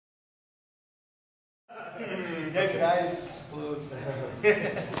Get guys close.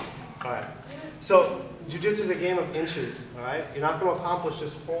 All right. So jiu-jitsu is a game of inches. All right. You're not going to accomplish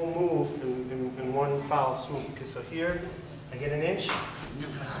this whole move in one foul swoop. Okay. So here, I get an inch.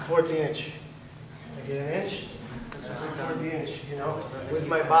 I support the inch. I get an inch. I support the inch. You know, with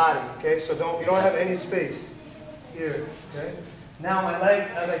my body. Okay. So you don't have any space here. Okay. Now my leg,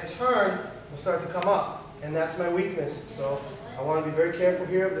 as I turn, will start to come up, and that's my weakness. So I want to be very careful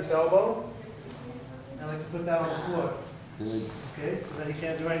here of this elbow. I like to put that on the floor. Okay, so that he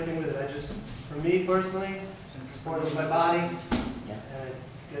can't do anything with it. I just, for me personally, support it with my body and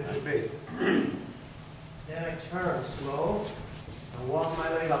get my base. Then I turn slow. I walk my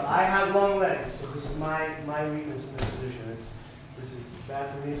leg up. I have long legs, so this is my weakness in this position. This is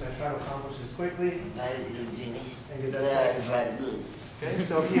bad for me, so I try to accomplish this quickly. And get that side. Okay,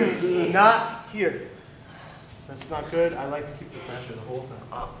 so here, not here. That's not good. I like to keep the pressure the whole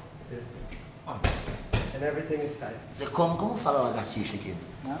time. And everything is tight. Como fala lagartixa aqui?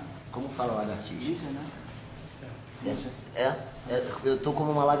 Como fala lagartixa? Eu tô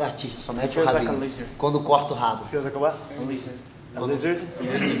como uma lagartixa, só mete o rabinho. Quando corto o rabo. Feels like a what? A lizard?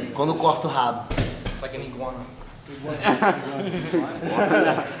 Quando corto o rabo. It's like an iguana.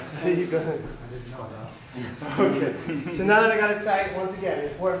 Okay. So now that I got it tight, once again,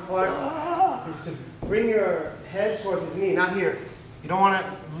 the important part is to bring your head toward his knee, not here. You don't want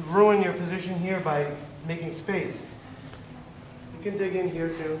to ruin your position here by making space. You can dig in here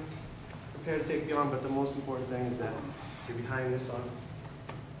too. Prepare to take the arm, but the most important thing is that you're behind this arm.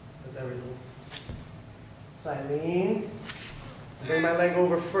 That's everything. So I lean. Bring my leg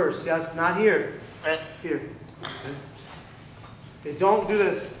over first. Yes, not here. Here. Okay, don't do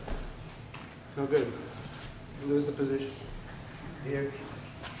this. No good. You lose the position. Here.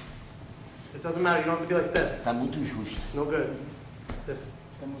 It doesn't matter. You don't have to be like this. Tá muito justo. It's no good. This.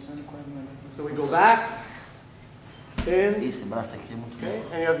 So we go back. In. Esse braço aqui é muito bom. Okay,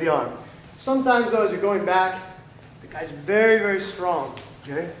 and you have the arm. Sometimes though, as you're going back, the guy's very, very strong.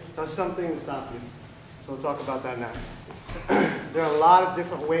 Okay? Does something to stop you. So we'll talk about that now. There are a lot of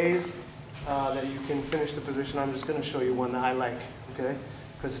different ways that you can finish the position. I'm just going to show you one that I like, okay?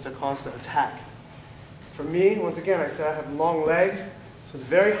 Because it's a constant attack. For me, once again, I said I have long legs, so it's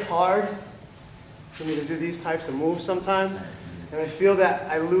very hard for me to do these types of moves sometimes. And I feel that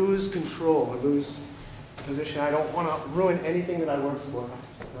I lose control, I lose position. I don't want to ruin anything that I work for.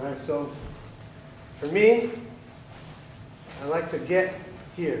 All right, so for me, I like to get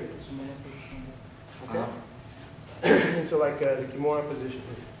here. Okay? Into like the Kimura position.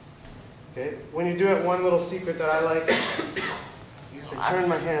 Okay? When you do it, one little secret that I like is I turn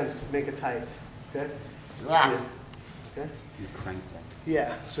my hands to make it tight. Okay? Here. Okay? You crank that.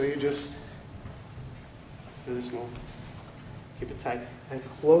 Yeah, so you just do this move. Keep it tight and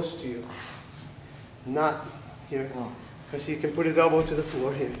close to you. Not here. Because he can put his elbow to the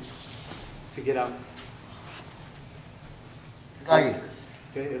floor here to get out. Aí.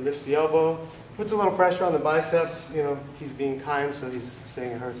 Okay, it lifts the elbow, puts a little pressure on the bicep. You know, he's being kind, so he's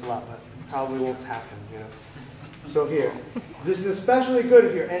saying it hurts a lot, but it probably won't happen, you know. So here, this is especially good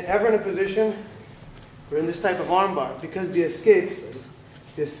if you're ever in a position where in this type of armbar, because the escape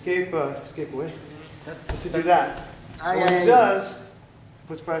away, is to do that. What he does,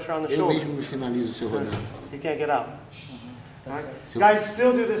 puts pressure on the shoulder. Eu mesmo me finalizo seu rodando. You can't get out. Right? Guys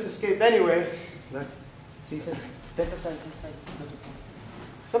still do this escape anyway.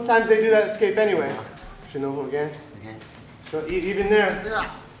 Sometimes they do that escape anyway. Shinobu again. Okay. So even there,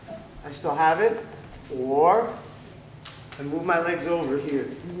 I still have it. Or I move my legs over here.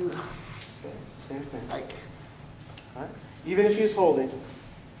 Okay. Same thing. Right? Even if he's holding.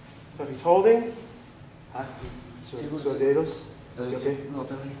 So if he's holding, so dedos. Okay.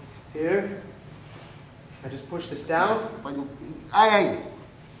 Here, I just push this down. Ai.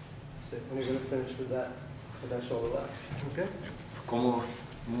 That's it. And you're going to finish with that shoulder lock. Okay? Como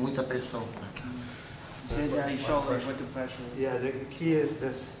muita pressão. Yeah, the key is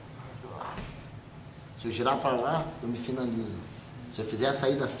this. Se eu girar para lá, eu me finalizo. Se eu fizer a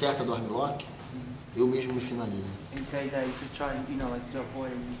saída certa do armlock, eu mesmo me finalizo.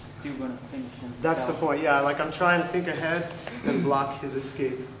 That's the point. Yeah, like I'm trying to think ahead and block his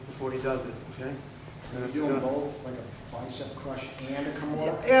escape before he does it. Okay? You doing both, like a bicep crush and a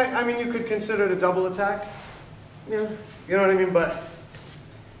Kimura? Yeah, I mean, you could consider it a double attack. Yeah, you know what I mean? But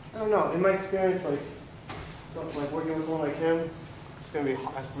I don't know. In my experience, like working with someone like him, it's going to be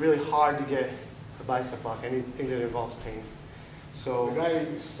really hard to get a bicep lock, anything that involves pain. So the guy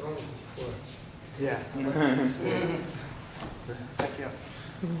is strong before. Yeah. Thank you.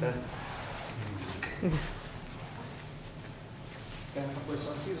 Essa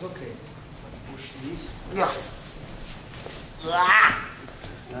posição aqui is okay. Push this. Yes.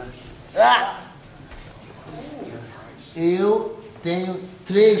 Eu tenho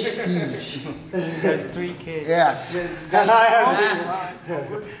 3 filhos. There's 3 kids. Yes.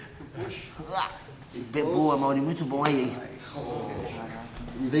 Boa, Amaury, muito bom aí.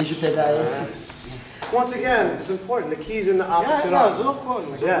 Em vez de pegar esse. Once again, it's important. The key's in the opposite Yeah, arm. no, of course.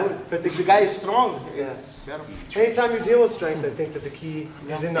 Yeah, but If the guy is strong, Yeah. better. Anytime you deal with strength, I think that the key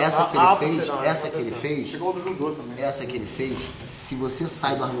is in the Essa que ele opposite fez, arm. essa que ele fez, Chegou do judô também. essa que ele fez, se você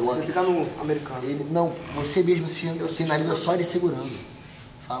sai do Você armlock, fica no americano. ele não, você mesmo se finaliza só ele segurando.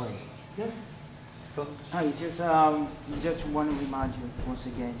 Fala aí. You just want to remind you once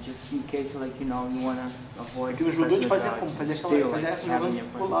again, just in case, like, you know, you want to avoid. Aqui no judô a gente fazia pressure como? Fazia still, aquela, like, fazia essa having jogando your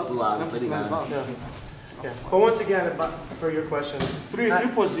pro lado. Do lado, né? tá ligado. Yeah. Yeah. But once again, for your question, Three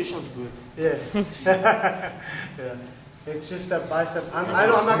positions good. yeah, yeah, it's just that bicep. I'm not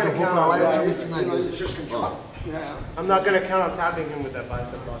Quando going eu to vou count pra lá, eu on. já me finalizo. Ó, Yeah. I'm not going to count on tapping him with that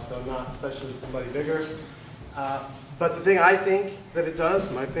bicep lock, though. Not especially somebody bigger. But the thing I think that it does,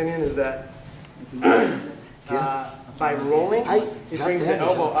 my opinion, is that by rolling, it brings the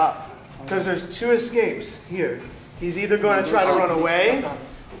elbow up. Because there's 2 escapes here. He's either going to try to run away,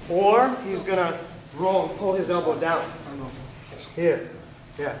 or he's going to roll and pull his elbow down. Here.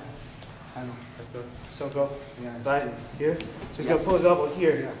 Yeah. I know. So go. Yeah. Right here. So he's going to pull his elbow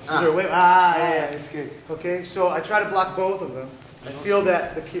here. Either way. Yeah. Escape. Okay, so I try to block both of them. I feel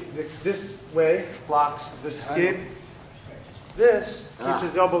that this way blocks this escape. This keeps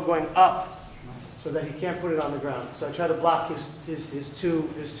his elbow going up so that he can't put it on the ground. So I try to block his two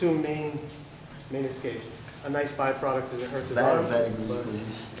main escapes. A nice byproduct is it hurts his arm. very good position.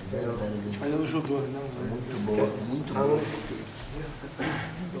 Very good. Mas é no judô, né? Muito boa, muito boa.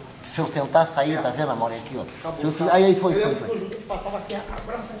 Se eu tentar sair, tá vendo, Amaury, aqui, ó. Se eu fizer, aí foi. No judô que passava aqui,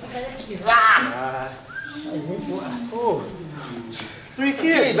 agora você vai cair aqui. Oh, 3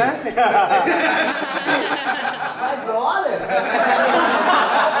 kids, né? My brother!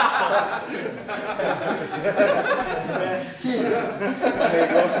 Steve.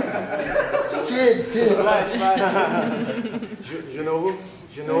 Genovo.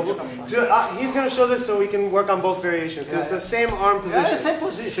 He's going to show this so we can work on both variations. Because it's the same arm position. Yeah, same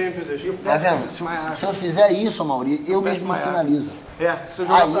position. Same position. Tá vendo? Se eu fizer isso, Amaury, eu mesmo me finalizo. Yeah. So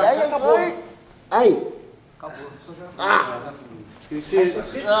acabou. Aí. You see?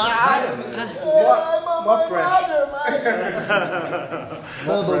 More pressure.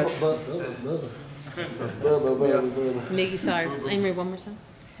 Nigue, sorry. Amaury, one more time.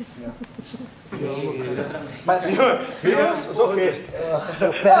 But it's okay.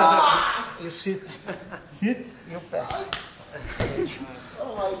 You sit. Sit, you pass.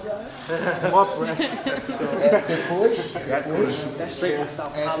 More pressure.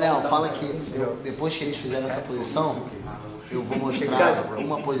 Léo, fala que depois que eles fizeram essa posição, eu vou mostrar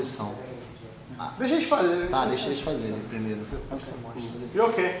uma posição. Deixa eles fazerem. Tá, deixa eles fazerem primeiro. You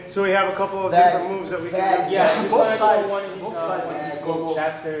okay? So we have a couple of different moves that we can do. Yeah, Both sides.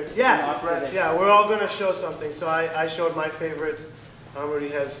 chapter. Yeah, we're all going to show something. So I showed my favorite.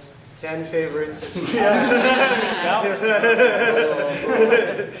 Amaury has 10 favorites.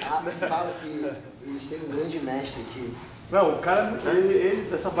 Fala que eles têm um grande mestre aqui. Não, o cara, ele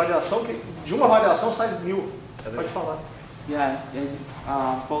dessa variação, de uma variação sai 1000. Pode falar. Yeah, and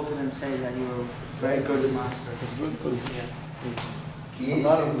both of them say that you were very good master. It's good. Yeah. Que eles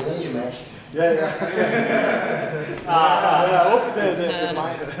têm um grande mestre. Yeah. Open the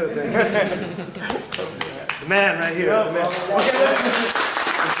mind. The man right here. The man.